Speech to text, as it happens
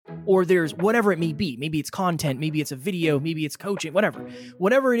or there's whatever it may be. Maybe it's content, maybe it's a video, maybe it's coaching,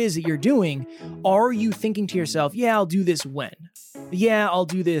 whatever it is that you're doing, are you thinking to yourself, yeah, I'll do this when? Yeah, I'll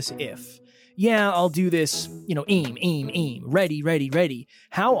do this if. Yeah, I'll do this, aim, ready.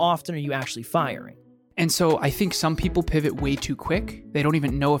 How often are you actually firing? And so I think some people pivot way too quick. They don't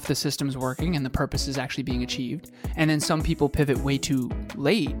even know if the system's working and the purpose is actually being achieved. And then some people pivot way too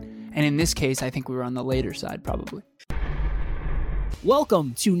late. And in this case, I think we were on the later side probably.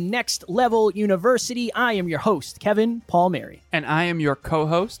 Welcome to Next Level University. I am your host, Kevin Palmieri. And I am your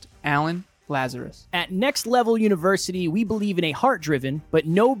co-host, Alan Lazarus. At Next Level University, we believe in a heart-driven, but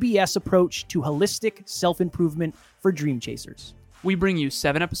no BS approach to holistic self-improvement for dream chasers. We bring you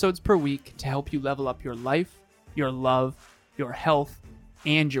 7 episodes per week to help you level up your life, your love, your health,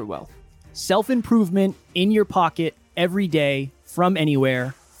 and your wealth. Self-improvement in your pocket every day from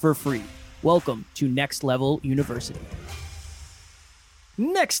anywhere for free. Welcome to Next Level University.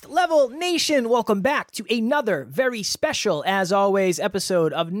 Next Level Nation, welcome back to another very special, as always,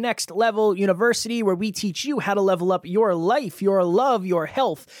 episode of Next Level University, where we teach you how to level up your life, your love, your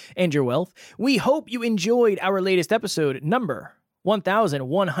health, and your wealth. We hope you enjoyed our latest episode, number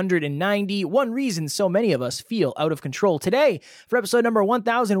 1190, one reason so many of us feel out of control. Today, for episode number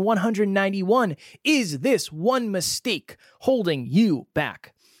 1191, is this one mistake holding you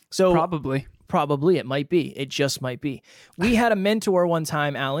back? So Probably it might be. It just might be. We had a mentor one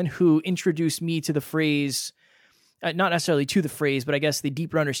time, Alan, who introduced me to the phrase, not necessarily to the phrase, but I guess the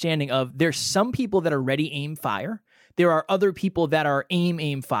deeper understanding of there's some people that are ready, aim, fire. There are other people that are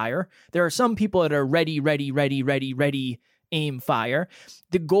aim, fire. There are some people that are ready, aim, fire.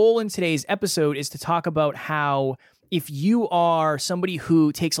 The goal in today's episode is to talk about how if you are somebody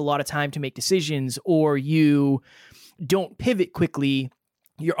who takes a lot of time to make decisions or you don't pivot quickly,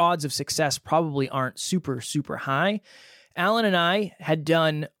 your odds of success probably aren't super, super high. Alan and I had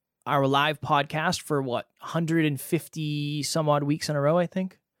done our live podcast for 150 some odd weeks in a row, I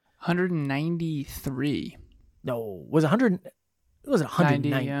think. 193. No, was it 100? It was 190.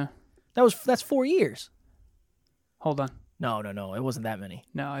 90, yeah. That's 4 years. Hold on. No, it wasn't that many.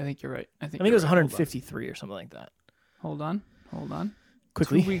 No, I think you're right. I think it was 153 or something like that. Hold on.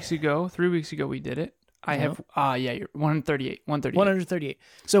 Quickly. 3 weeks ago we did it. You're 138. 138.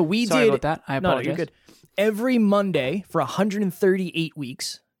 So we Sorry did. about that. I apologize. No, you're good. Every Monday for 138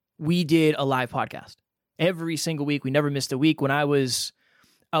 weeks, we did a live podcast. Every single week. We never missed a week. When I was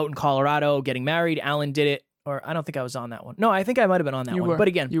out in Colorado getting married, Alan did it. Or I don't think I was on that one. No, I think I might have been on that one. But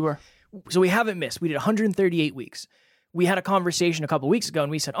again, you were. So we haven't missed. We did 138 weeks. We had a conversation a couple weeks ago and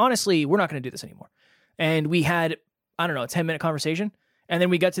we said, honestly, we're not going to do this anymore. And we had, a 10-minute conversation. And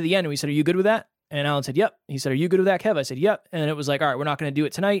then we got to the end and we said, are you good with that? And Alan said, yep. He said, are you good with that, Kev? I said, yep. And it was like, all right, we're not going to do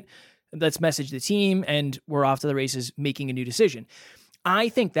it tonight. Let's message the team and we're off to the races making a new decision. I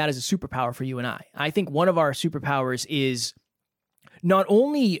think that is a superpower for you and I. I think one of our superpowers is not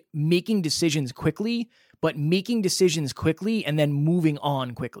only making decisions quickly, but making decisions quickly and then moving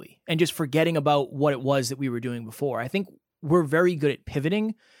on quickly and just forgetting about what it was that we were doing before. I think we're very good at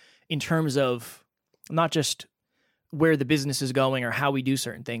pivoting in terms of not just where the business is going or how we do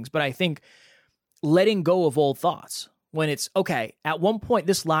certain things, but I think letting go of old thoughts when it's, okay, at one point,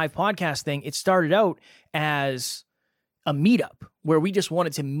 this live podcast thing, it started out as a meetup where we just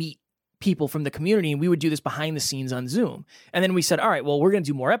wanted to meet people from the community and we would do this behind the scenes on Zoom. And then we said, all right, well, we're going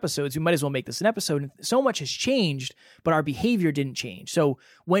to do more episodes. We might as well make this an episode. And so much has changed, but our behavior didn't change. So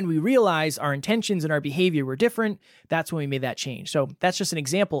when we realized our intentions and our behavior were different, that's when we made that change. So that's just an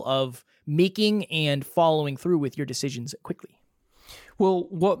example of making and following through with your decisions quickly. Well,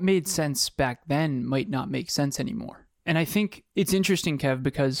 what made sense back then might not make sense anymore. And I think it's interesting, Kev,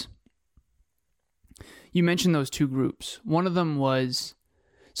 because you mentioned those two groups. One of them was,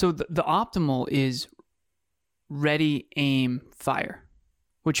 so the optimal is ready, aim, fire,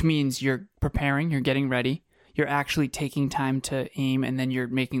 which means you're preparing, you're getting ready, you're actually taking time to aim, and then you're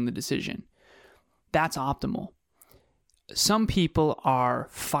making the decision. That's optimal. Some people are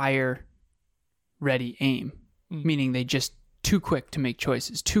fire, ready, aim, meaning they just too quick to make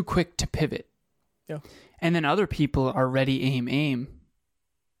choices, too quick to pivot. Yeah. And then other people are ready, aim, and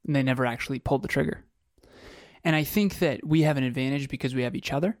they never actually pulled the trigger. And I think that we have an advantage because we have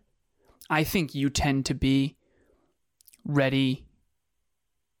each other. I think you tend to be ready.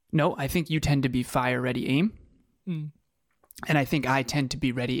 No, I think you tend to be fire, ready, aim. And I think I tend to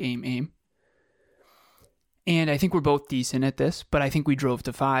be ready, aim. And I think we're both decent at this, but I think we drove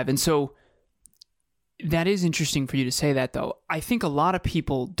to 5. And so that is interesting for you to say that, though. I think a lot of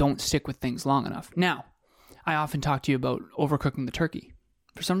people don't stick with things long enough. Now, I often talk to you about overcooking the turkey.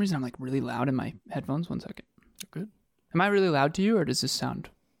 For some reason, I'm like really loud in my headphones. 1 second. Good. Am I really loud to you, or does this sound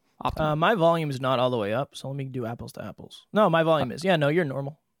optimal? My volume is not all the way up, so let me do apples to apples. No, my volume is. Yeah, no, you're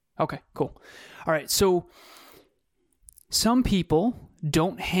normal. Okay, cool. All right, so some people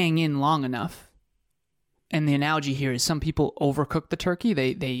don't hang in long enough. And the analogy here is some people overcook the turkey.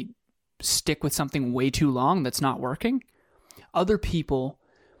 They stick with something way too long that's not working. Other people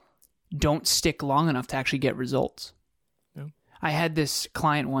don't stick long enough to actually get results. Yeah. I had this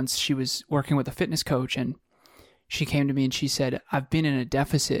client once, she was working with a fitness coach, and she came to me and she said, I've been in a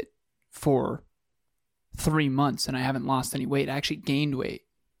deficit for 3 months and I haven't lost any weight. I actually gained weight.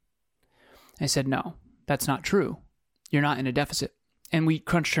 I said, no, that's not true. You're not in a deficit. And we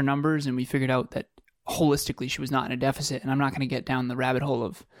crunched her numbers and we figured out that holistically she was not in a deficit. And I'm not going to get down the rabbit hole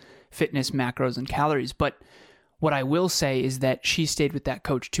of fitness, macros, and calories. But what I will say is that she stayed with that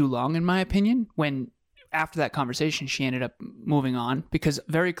coach too long, in my opinion, when after that conversation, she ended up moving on because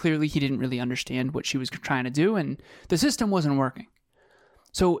very clearly he didn't really understand what she was trying to do and the system wasn't working.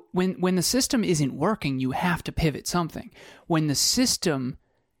 So when the system isn't working, you have to pivot something. When the system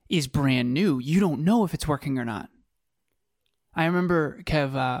is brand new, you don't know if it's working or not. I remember,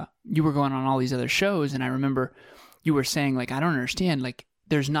 Kev, you were going on all these other shows, and I remember you were saying, like, I don't understand, like,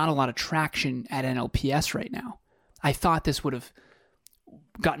 there's not a lot of traction at NLPS right now. I thought this would have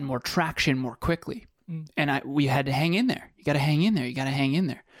gotten more traction more quickly. And we had to hang in there. You got to hang in there. You got to hang in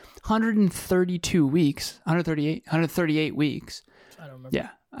there. 138 weeks. I don't remember. Yeah,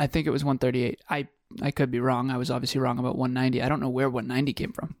 I think it was 138. I could be wrong. I was obviously wrong about 190. I don't know where 190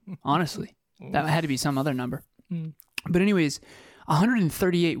 came from, honestly. That had to be some other number. But anyways,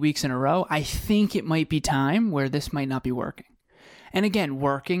 138 weeks in a row, I think it might be time where this might not be working. And again,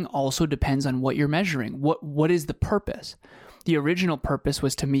 working also depends on what you're measuring. What is the purpose? The original purpose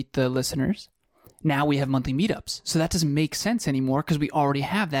was to meet the listeners. Now we have monthly meetups. So that doesn't make sense anymore because we already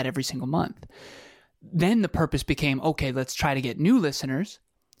have that every single month. Then the purpose became, okay, let's try to get new listeners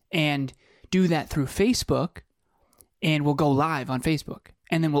and do that through Facebook, and we'll go live on Facebook.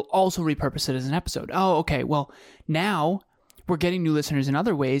 And then we'll also repurpose it as an episode. Oh, okay, well, now we're getting new listeners in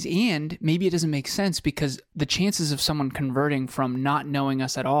other ways, and maybe it doesn't make sense because the chances of someone converting from not knowing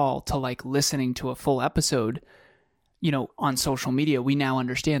us at all to like listening to a full episode, on social media, we now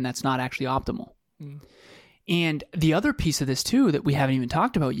understand that's not actually optimal. And the other piece of this too that we haven't even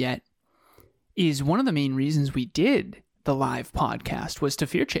talked about yet is one of the main reasons we did the live podcast was to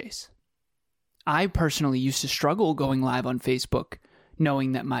fear chase. I personally used to struggle going live on Facebook,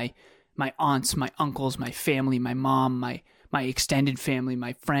 knowing that my aunts, my uncles, my family, my mom, my extended family,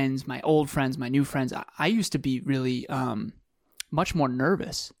 my friends, my old friends, my new friends, I used to be really much more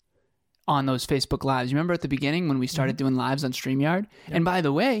nervous on those Facebook lives. You remember at the beginning when we started doing lives on StreamYard? Yep. And by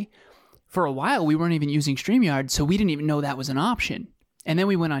the way, for a while, we weren't even using StreamYard, so we didn't even know that was an option. And then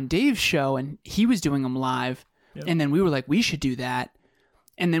we went on Dave's show, and he was doing them live, and then we were like, we should do that.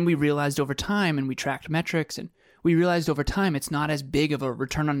 And then we realized over time, and we tracked metrics, and we realized over time it's not as big of a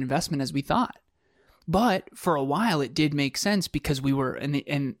return on investment as we thought. But for a while, it did make sense because we were, and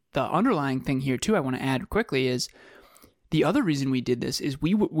the underlying thing here too, I want to add quickly is, the other reason we did this is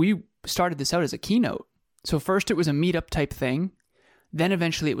we started this out as a keynote. So first it was a meetup type thing. Then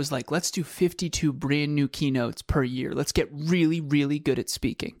eventually it was like, let's do 52 brand new keynotes per year. Let's get really, really good at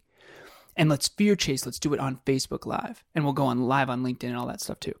speaking. And let's fear chase. Let's do it on Facebook Live. And we'll go on live on LinkedIn and all that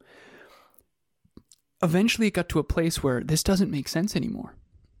stuff too. Eventually it got to a place where this doesn't make sense anymore.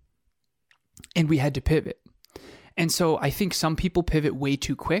 And we had to pivot. And so I think some people pivot way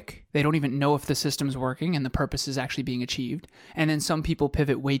too quick. They don't even know if the system's working and the purpose is actually being achieved. And then some people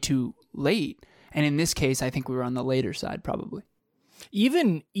pivot way too late. And in this case, I think we were on the later side probably.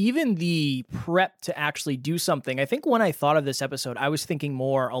 Even the prep to actually do something. I think when I thought of this episode, I was thinking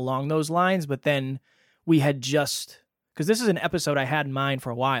more along those lines, but then we had just, because this is an episode I had in mind for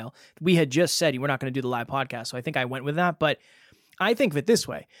a while, we had just said we're not going to do the live podcast. So I think I went with that. But I think of it this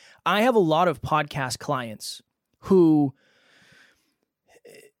way. I have a lot of podcast clients who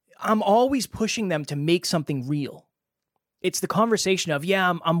I'm always pushing them to make something real. It's the conversation of,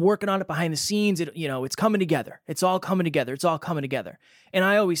 I'm working on it behind the scenes. It's coming together. It's all coming together. It's all coming together. And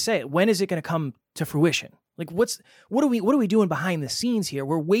I always say, when is it going to come to fruition? Like, what are we doing behind the scenes here?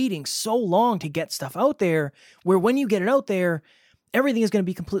 We're waiting so long to get stuff out there where when you get it out there, everything is going to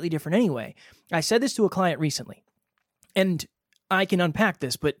be completely different anyway. I said this to a client recently, and I can unpack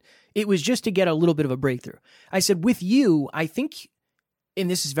this, but it was just to get a little bit of a breakthrough. I said, with you, I think, and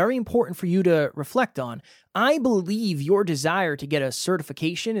this is very important for you to reflect on, I believe your desire to get a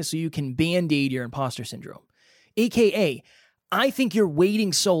certification is so you can band-aid your imposter syndrome. AKA, I think you're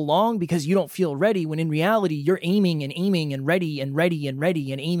waiting so long because you don't feel ready, when in reality, you're aiming and aiming and ready and ready and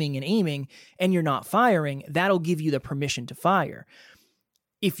ready and aiming, and you're not firing. That'll give you the permission to fire.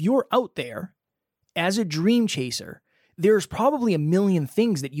 if you're out there as a dream chaser, there's probably a million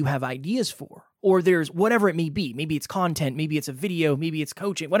things that you have ideas for, or there's whatever it may be. Maybe it's content, maybe it's a video, maybe it's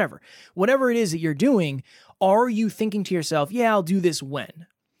coaching, whatever. Whatever it is that you're doing, are you thinking to yourself, yeah, I'll do this when?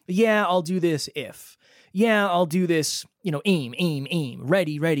 Yeah, I'll do this if. Yeah, I'll do this, aim,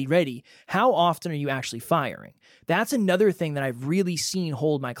 ready. How often are you actually firing? That's another thing that I've really seen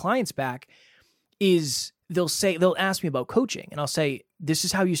hold my clients back is they'll ask me about coaching and I'll say, this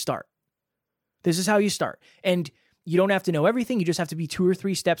is how you start. This is how you start. And you don't have to know everything. You just have to be 2 or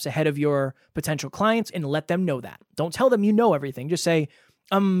 3 steps ahead of your potential clients and let them know that. Don't tell them you know everything. Just say,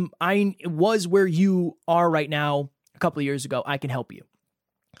 I was where you are right now a couple of years ago. I can help you.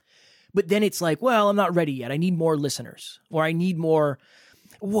 But then it's like, well, I'm not ready yet. I need more listeners, or I need more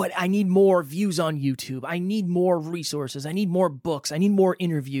views on YouTube. I need more resources. I need more books. I need more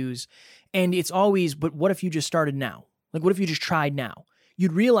interviews. And it's always, but what if you just started now? Like, what if you just tried now?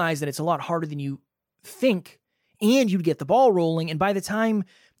 You'd realize that it's a lot harder than you think, and you'd get the ball rolling. And by the time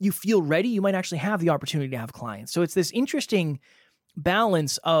you feel ready, you might actually have the opportunity to have clients. So it's this interesting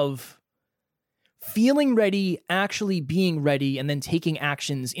balance of feeling ready, actually being ready, and then taking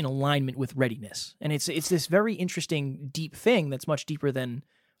actions in alignment with readiness. And it's this very interesting, deep thing that's much deeper than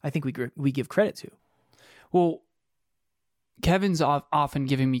I think we give credit to. Well, Kevin's often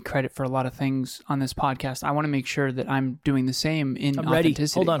giving me credit for a lot of things on this podcast. I want to make sure that I'm doing the same in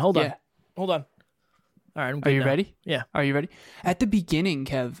authenticity. Ready. Hold on. All right, I'm good. Are you now. ready? Yeah. Are you ready? At the beginning,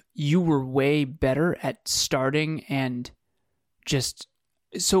 Kev, you were way better at starting and just...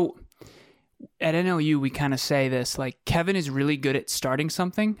 So at NLU, we kind of say this, like, Kevin is really good at starting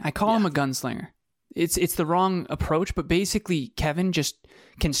something. I call him a gunslinger. It's the wrong approach, but basically, Kevin just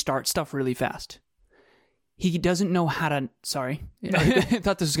can start stuff really fast. He doesn't know how to... Sorry. I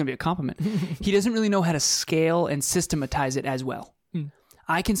thought this was going to be a compliment. He doesn't really know how to scale and systematize it as well.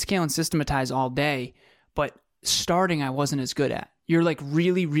 I can scale and systematize all day, but starting I wasn't as good at. You're like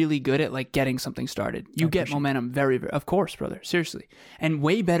really, really good at like getting something started. You get momentum very, very... Of course, brother. Seriously. And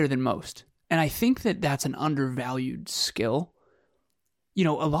way better than most. And I think that that's an undervalued skill. A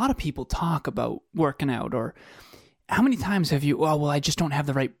lot of people talk about working out, or how many times have you, oh, well, I just don't have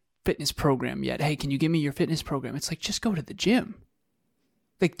the right fitness program yet. Hey, can you give me your fitness program? It's like, just go to the gym.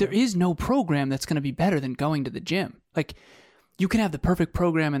 Like, there is no program that's going to be better than going to the gym. Like, you can have the perfect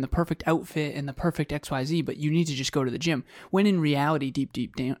program and the perfect outfit and the perfect XYZ, but you need to just go to the gym. When in reality,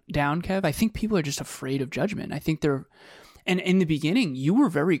 deep down, Kev, I think people are just afraid of judgment. I think they're... And in the beginning, you were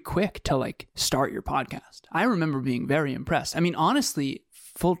very quick to like start your podcast. I remember being very impressed. I mean, honestly,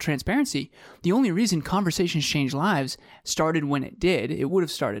 full transparency, the only reason Conversations Change Lives started when it did, it would have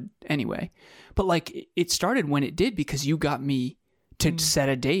started anyway, but like it started when it did because you got me to set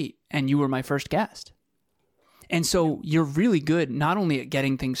a date and you were my first guest. And so you're really good not only at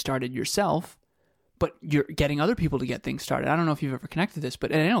getting things started yourself, but you're getting other people to get things started. I don't know if you've ever connected this,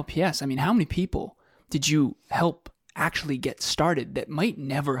 but at NLPS, I mean, how many people did you help actually get started that might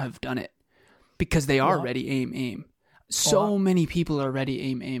never have done it because they are ready, aim. So many people are ready,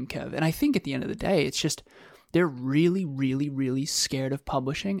 aim, Kev. And I think at the end of the day, it's just they're really, really, really scared of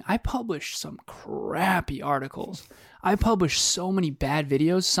publishing. I publish some crappy articles. I publish so many bad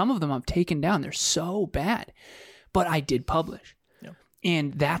videos. Some of them I've taken down. They're so bad. But I did publish. Yeah.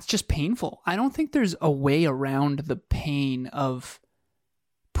 And that's just painful. I don't think there's a way around the pain of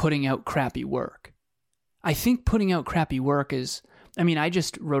putting out crappy work. I think putting out crappy work is, I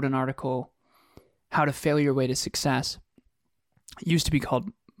just wrote an article, How to Fail Your Way to Success. It used to be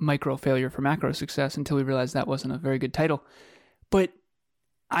called Micro Failure for Macro Success until we realized that wasn't a very good title. But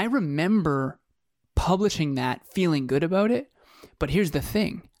I remember publishing that, feeling good about it. But here's the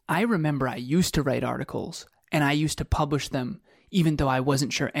thing. I remember I used to write articles and I used to publish them even though I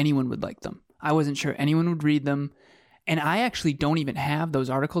wasn't sure anyone would like them. I wasn't sure anyone would read them. And I actually don't even have those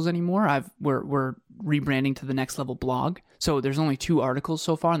articles anymore. We're rebranding to the Next Level blog. So there's only 2 articles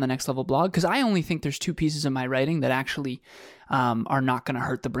so far on the Next Level blog because I only think there's 2 pieces of my writing that actually are not going to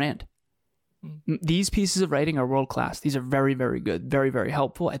hurt the brand. These pieces of writing are world-class. These are very, very good, very, very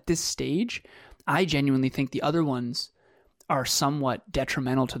helpful. At this stage, I genuinely think the other ones are somewhat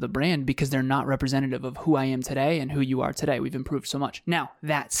detrimental to the brand because they're not representative of who I am today and who you are today. We've improved so much. Now,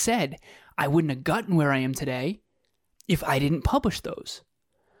 that said, I wouldn't have gotten where I am today if I didn't publish those.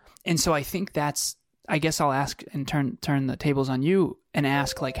 And so I think I guess I'll ask and turn the tables on you and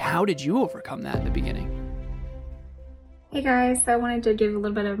ask, like, how did you overcome that in the beginning? Hey guys, so I wanted to give a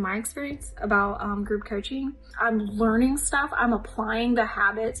little bit of my experience about group coaching. I'm learning stuff, I'm applying the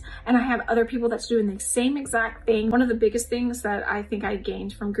habits, and I have other people that's doing the same exact thing. One of the biggest things that I think I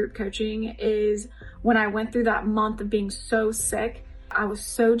gained from group coaching is when I went through that month of being so sick I was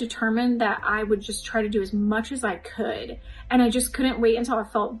so determined that I would just try to do as much as I could. And I just couldn't wait until I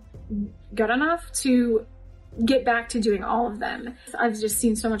felt good enough to get back to doing all of them. I've just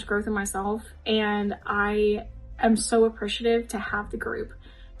seen so much growth in myself, and I am so appreciative to have the group,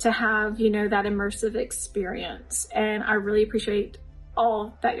 to have, you know, that immersive experience. And I really appreciate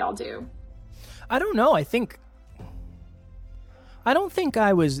all that y'all do. I don't know. I don't think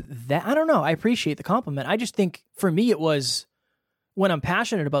I was that. I don't know. I appreciate the compliment. I just think for me, it was when I'm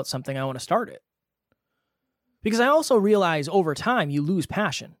passionate about something, I want to start it. Because I also realize over time, you lose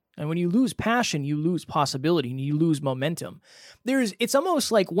passion. And when you lose passion, you lose possibility and you lose momentum. It's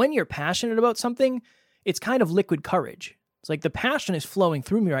almost like when you're passionate about something, it's kind of liquid courage. It's like the passion is flowing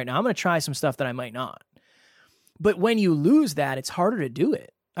through me right now. I'm going to try some stuff that I might not. But when you lose that, it's harder to do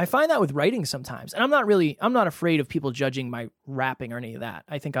it. I find that with writing sometimes. And I'm not afraid of people judging my rapping or any of that.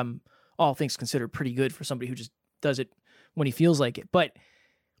 I think I'm, all things considered, pretty good for somebody who just does it when he feels like it. But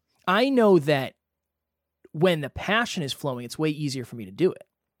I know that when the passion is flowing, it's way easier for me to do it.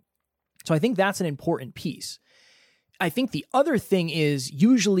 So I think that's an important piece. I think the other thing is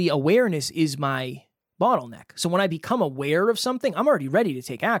usually awareness is my bottleneck. So when I become aware of something, I'm already ready to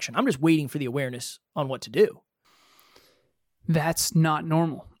take action. I'm just waiting for the awareness on what to do. That's not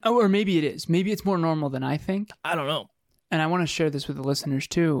normal. Or maybe it is. Maybe it's more normal than I think. I don't know. And I want to share this with the listeners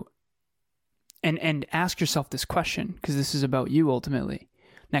too. And ask yourself this question, because this is about you ultimately.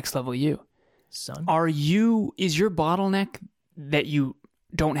 Next level you. Son. Is your bottleneck that you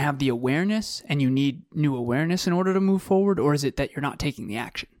don't have the awareness and you need new awareness in order to move forward? Or is it that you're not taking the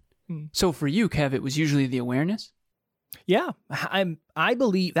action? So for you, Kev, it was usually the awareness? Yeah. I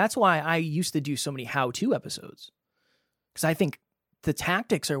believe that's why I used to do so many how-to episodes. Because I think the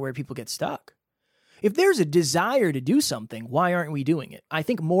tactics are where people get stuck. If there's a desire to do something, why aren't we doing it? I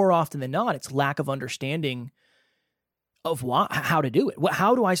think more often than not, it's lack of understanding of how to do it.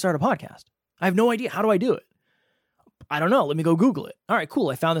 How do I start a podcast? I have no idea. How do I do it? I don't know. Let me go Google it. All right, cool.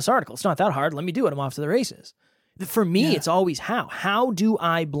 I found this article. It's not that hard. Let me do it. I'm off to the races. For me, It's always how. How do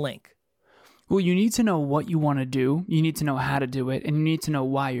I blink? Well, you need to know what you want to do. You need to know how to do it. And you need to know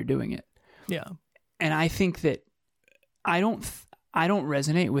why you're doing it. Yeah. And I think that I don't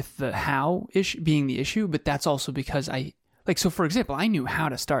resonate with the how issue being the issue, but that's also because so for example, I knew how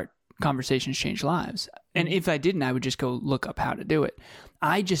to start Conversations Change Lives. And if I didn't, I would just go look up how to do it.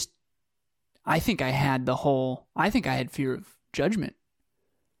 I think I had fear of judgment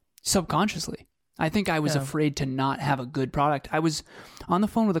subconsciously. I think I was afraid to not have a good product. I was on the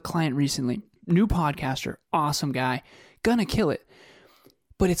phone with a client recently, new podcaster, awesome guy, gonna kill it.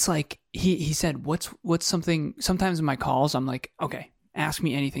 But it's like, he said, what's something, sometimes in my calls, I'm like, okay, ask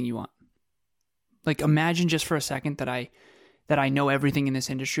me anything you want. Like, imagine just for a second that I know everything in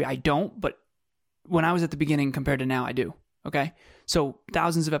this industry. I don't, but when I was at the beginning compared to now, I do. Okay. So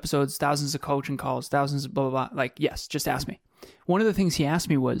thousands of episodes, thousands of coaching calls, thousands of blah, blah, blah. Like, yes, just ask me. One of the things he asked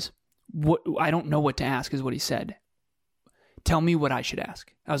me was, I don't know what to ask is what he said. Tell me what I should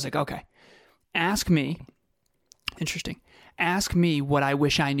ask. I was like, okay, ask me. Interesting. Ask me what I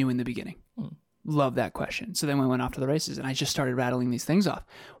wish I knew in the beginning. Love that question. So then we went off to the races and I just started rattling these things off.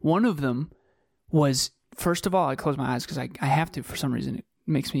 One of them was, first of all, I close my eyes because I have to for some reason. It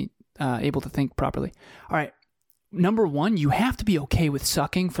makes me able to think properly. All right. Number one, you have to be okay with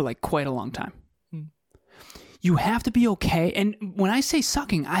sucking for like quite a long time. You have to be okay. And when I say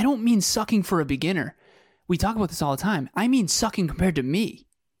sucking, I don't mean sucking for a beginner. We talk about this all the time. I mean sucking compared to me.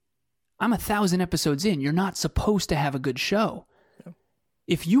 I'm 1,000 episodes in. You're not supposed to have a good show. Yeah.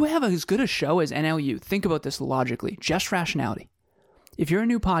 If you have as good a show as NLU, think about this logically, just rationality. If you're a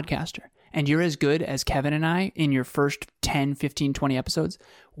new podcaster and you're as good as Kevin and I in your first 10, 15, 20 episodes,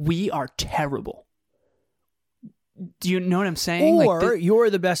 we are terrible. Do you know what I'm saying? Or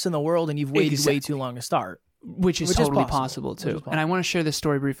you're the best in the world and you've waited way too long to start. Which is totally possible too. And I want to share this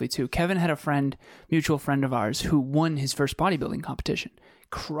story briefly too. Kevin had a mutual friend of ours who won his first bodybuilding competition.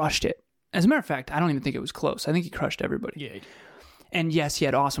 Crushed it. As a matter of fact, I don't even think it was close. I think he crushed everybody. Yeah. And yes, he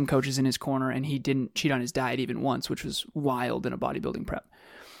had awesome coaches in his corner and he didn't cheat on his diet even once, which was wild in a bodybuilding prep.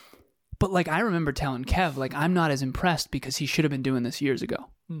 But like, I remember telling Kev, like, I'm not as impressed because he should have been doing this years ago.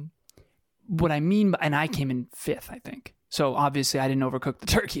 What I mean, and I came in 5th, I think. So obviously I didn't overcook the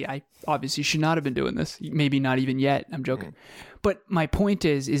turkey. I obviously should not have been doing this. Maybe not even yet. I'm joking. But my point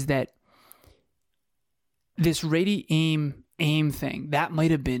is that this ready aim thing, that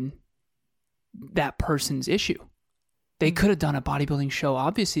might have been that person's issue. They could have done a bodybuilding show.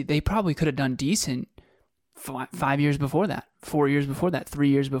 Obviously, they probably could have done decent 5 years before that, 4 years before that, 3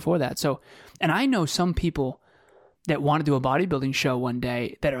 years before that. So, and I know some people that want to do a bodybuilding show one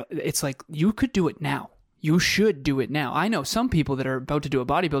day it's like, you could do it now. you should do it now. I know some people that are about to do a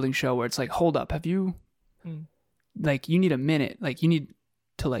bodybuilding show where it's like, hold up, have you, like, you need a minute. Like, you need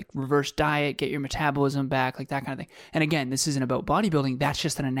to, like, reverse diet, get your metabolism back, like that kind of thing. And again, this isn't about bodybuilding. That's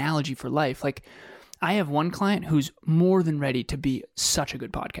just an analogy for life. Like, I have one client who's more than ready to be such a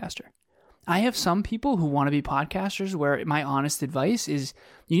good podcaster. I have some people who want to be podcasters where my honest advice is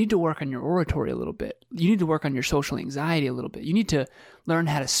you need to work on your oratory a little bit. You need to work on your social anxiety a little bit. You need to learn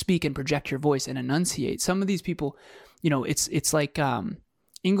how to speak and project your voice and enunciate. Some of these people, you know, it's like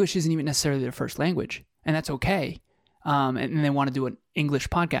English isn't even necessarily their first language, and that's okay. And they want to do an English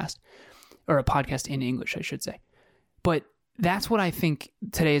podcast, or a podcast in English, I should say. But that's what I think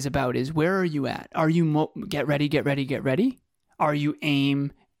today is about, is where are you at? Are you get ready, get ready, get ready? Are you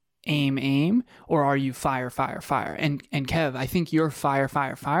aim, or are you fire, fire, fire? And Kev, I think you're fire,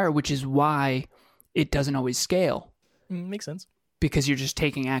 fire, fire, which is why it doesn't always scale. Makes sense. Because you're just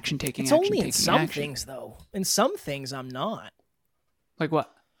taking action, taking it's action, only taking in some action. things, though. In some things, I'm not. Like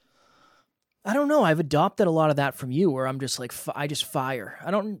what? I don't know. I've adopted a lot of that from you, where I'm just like, I just fire.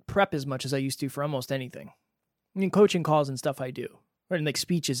 I don't prep as much as I used to for almost anything. I mean, coaching calls and stuff I do, or like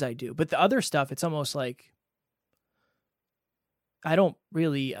speeches I do. But the other stuff, it's almost like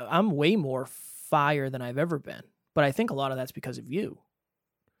I'm way more fire than I've ever been. But I think a lot of that's because of you.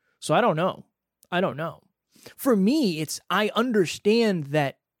 So I don't know. For me, I understand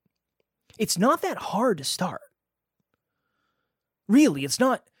that it's not that hard to start. Really, it's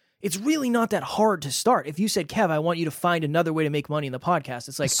really not that hard to start. If you said, Kev, I want you to find another way to make money in the podcast,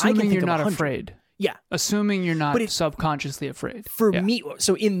 it's like, assuming I can think you're of not 100. afraid. Yeah. Assuming you're not subconsciously afraid. For me,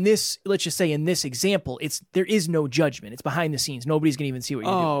 so in this, let's just say in this example, there is no judgment. It's behind the scenes. Nobody's going to even see what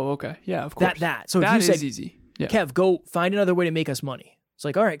you're doing. Oh, okay. Yeah, of course. So that if you is said, easy. Yeah. Kev, go find another way to make us money. It's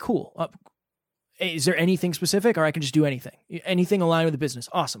like, all right, cool. Is there anything specific, or I can just do anything? Anything aligned with the business?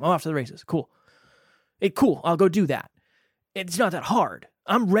 Awesome. I'm off to the races. Cool. Cool. I'll go do that. It's not that hard.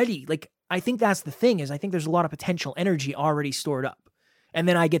 I'm ready. Like, I think that's the thing, is I think there's a lot of potential energy already stored up. And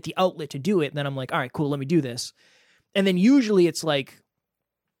then I get the outlet to do it. And then I'm like, all right, cool, let me do this. And then usually it's like,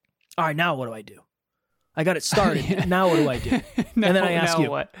 all right, now what do I do? I got it started. Yeah. Now what do I do? And then I ask you.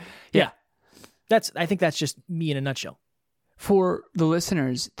 What? Yeah. I think that's just me in a nutshell. For the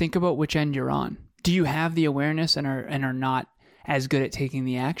listeners, think about which end you're on. Do you have the awareness and are not as good at taking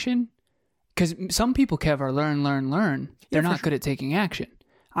the action? Because some people, Kev, are learn. They're not good at taking action.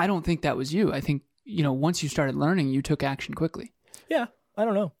 I don't think that was you. I think, once you started learning, you took action quickly. Yeah. I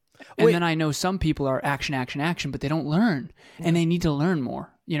don't know. And then I know some people are action, but they don't learn, and they need to learn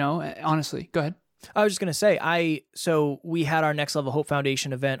more. Honestly, go ahead. I was just gonna say, so we had our Next Level Hope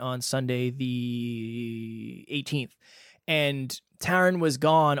Foundation event on Sunday the 18th, and Taryn was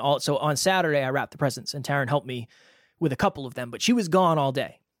gone. So on Saturday, I wrapped the presents, and Taryn helped me with a couple of them, but she was gone all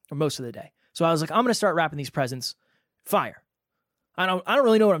day or most of the day. So I was like, I'm gonna start wrapping these presents. Fire. I don't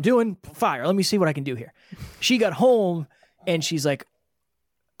really know what I'm doing. Fire. Let me see what I can do here. She got home and she's like,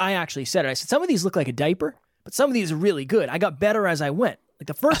 I actually said it. I said, some of these look like a diaper, but some of these are really good. I got better as I went. Like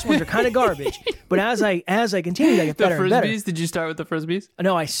the first ones are kind of garbage, but as I continued, I get better and better. The Frisbees? Did you start with the Frisbees?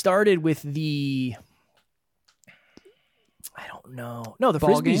 No, I started with I don't know. No, the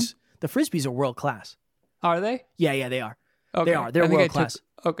Frisbees. The Frisbees are world class. Are they? Yeah, they are. Okay. They are. They're world class.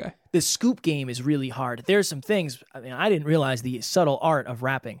 Okay. The scoop game is really hard. There's some things. I mean, I didn't realize the subtle art of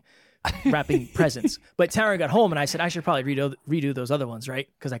wrapping presents. But Tara got home and I said, I should probably redo those other ones, right?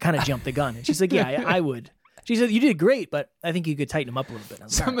 Because I kind of jumped the gun. And she's like, yeah, I would. She said, you did great, but I think you could tighten them up a little bit.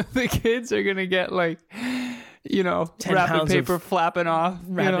 Some of the kids are going to get wrapping paper flapping off.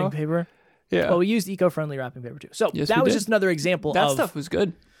 Wrapping paper. Yeah. Well, we used eco-friendly wrapping paper too. So that was just another example that stuff was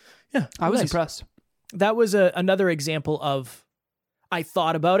good. Yeah. I was impressed. That was another example of, I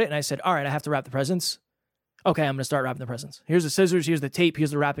thought about it and I said, all right, I have to wrap the presents. Okay, I'm going to start wrapping the presents. Here's the scissors, here's the tape,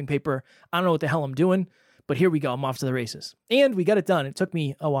 here's the wrapping paper. I don't know what the hell I'm doing, but here we go. I'm off to the races. And we got it done. It took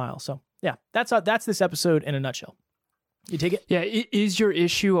me a while. So yeah, that's this episode in a nutshell. You take it? Yeah. Is your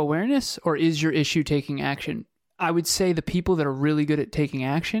issue awareness or is your issue taking action? I would say the people that are really good at taking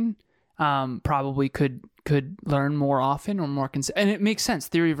action probably could learn more often or more and it makes sense,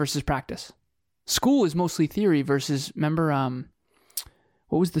 theory versus practice. School is mostly theory versus, remember,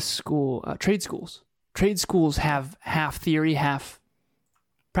 what was the school? Trade schools. Trade schools have half theory, half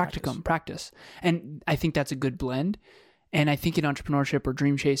practicum, practice. And I think that's a good blend. And I think in entrepreneurship or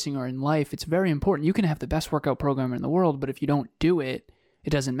dream chasing or in life, it's very important. You can have the best workout program in the world, but if you don't do it, it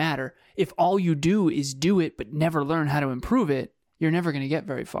doesn't matter. If all you do is do it, but never learn how to improve it, you're never going to get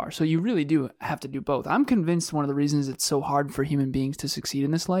very far. So you really do have to do both. I'm convinced one of the reasons it's so hard for human beings to succeed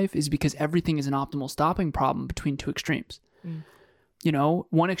in this life is because everything is an optimal stopping problem between two extremes.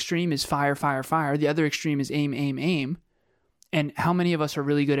 One extreme is fire, fire, fire. The other extreme is aim, aim, aim. And how many of us are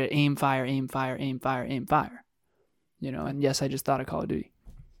really good at aim, fire, aim, fire, aim, fire, aim, fire? And yes, I just thought of Call of Duty.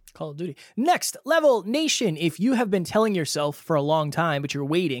 Call of Duty. Next Level Nation. If you have been telling yourself for a long time, but you're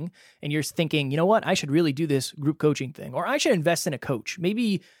waiting and you're thinking, you know what, I should really do this group coaching thing, or I should invest in a coach.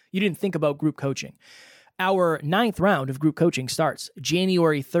 Maybe you didn't think about group coaching. Our 9th round of group coaching starts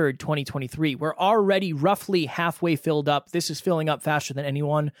January 3rd, 2023. We're already roughly halfway filled up. This is filling up faster than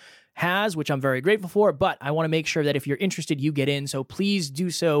anyone has, which I'm very grateful for, but I want to make sure that if you're interested, you get in. So please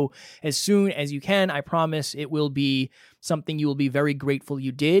do so as soon as you can. I promise it will be something you will be very grateful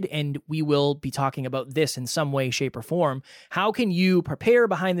you did, and we will be talking about this in some way, shape, or form. How can you prepare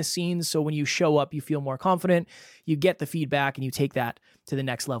behind the scenes so when you show up, you feel more confident, you get the feedback, and you take that to the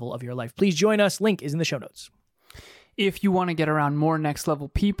next level of your life? Please join us. Link is in the show notes. If you want to get around more next level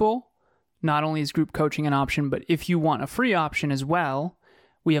people, not only is group coaching an option, but if you want a free option as well,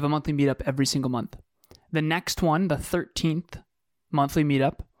 we have a monthly meetup every single month. The next one, the 13th monthly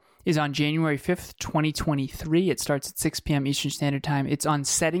meetup, is on January 5th, 2023. It starts at 6 p.m. Eastern Standard Time. It's on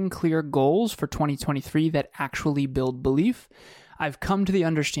setting clear goals for 2023 that actually build belief. I've come to the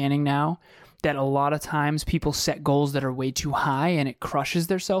understanding now that a lot of times people set goals that are way too high and it crushes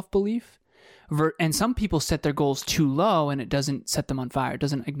their self-belief. And some people set their goals too low and it doesn't set them on fire. It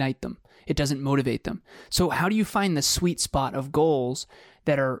doesn't ignite them. It doesn't motivate them. So how do you find the sweet spot of goals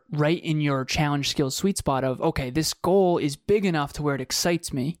that are right in your challenge skills sweet spot of, okay, this goal is big enough to where it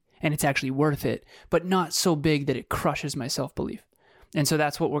excites me and it's actually worth it, but not so big that it crushes my self-belief. And so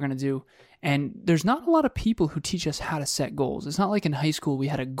that's what we're going to do. And there's not a lot of people who teach us how to set goals. It's not like in high school we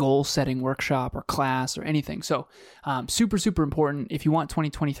had a goal-setting workshop or class or anything. So super, super important. If you want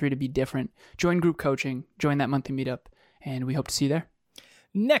 2023 to be different, join group coaching, join that monthly meetup, and we hope to see you there.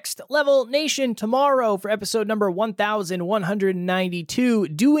 Next Level Nation, tomorrow for episode number 1192,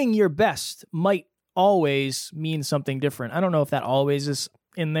 doing your best might always mean something different. I don't know if that always is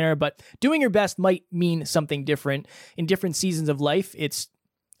in there, but doing your best might mean something different. In different seasons of life, it's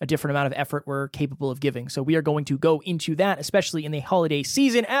a different amount of effort we're capable of giving. So we are going to go into that, especially in the holiday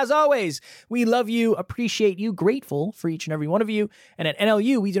season. As always, we love you, appreciate you, grateful for each and every one of you. And at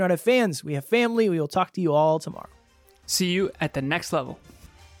NLU, we do not have fans. We have family. We will talk to you all tomorrow. See you at the next level.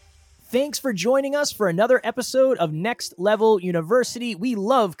 Thanks for joining us for another episode of Next Level University. We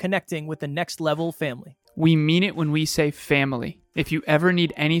love connecting with the Next Level family. We mean it when we say family. If you ever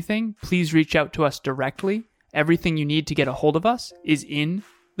need anything, please reach out to us directly. Everything you need to get a hold of us is in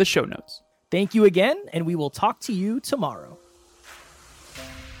the show notes. Thank you again, and we will talk to you tomorrow.